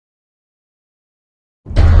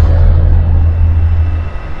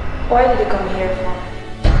Why did you come here for?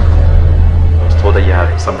 I was told that you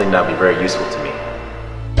have something that would be very useful to me.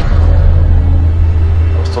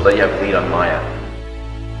 I was told that you have a lead on Maya.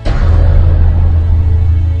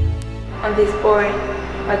 On this board,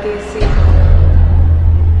 what do you see?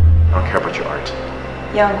 I don't care about your art.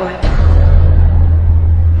 Young one.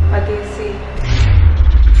 What do you see?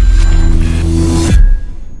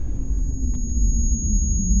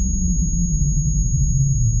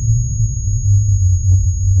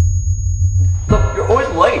 Look, you're always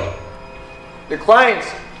late. Your clients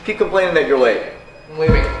keep complaining that you're late. I'm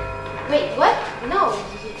leaving. Wait, what? No,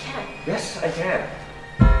 you can't. Yes, I can.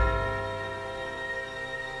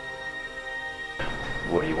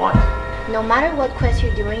 What do you want? No matter what quest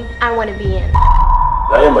you're doing, I want to be in.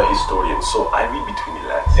 I am a historian, so I read between the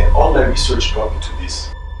lines, and all my research brought me to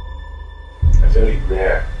this. A very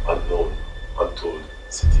rare, unknown, untold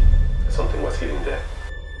city. Something was hidden there.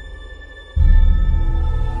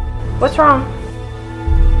 What's wrong?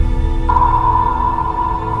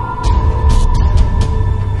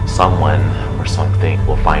 Someone or something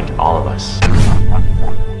will find all of us.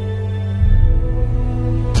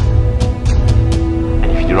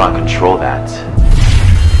 And if you do not control that,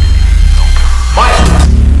 Maya!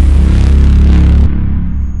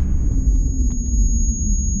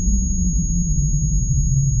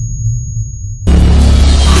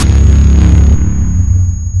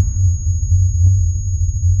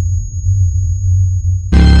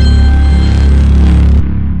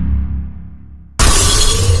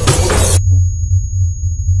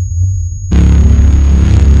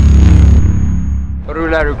 What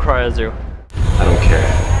will that requires you? I don't care.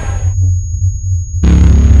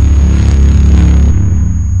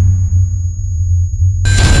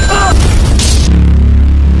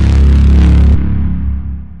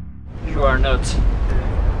 You are not,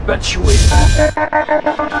 but you will.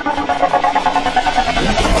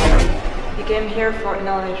 You came here for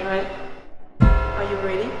knowledge, right? Are you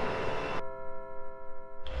ready?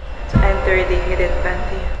 To enter the hidden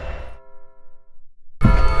Panthion.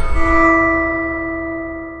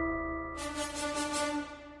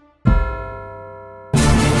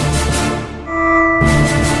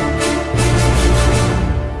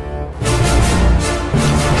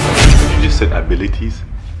 You just said abilities?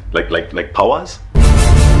 Like powers?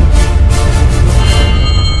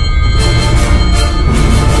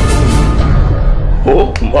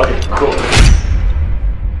 Oh my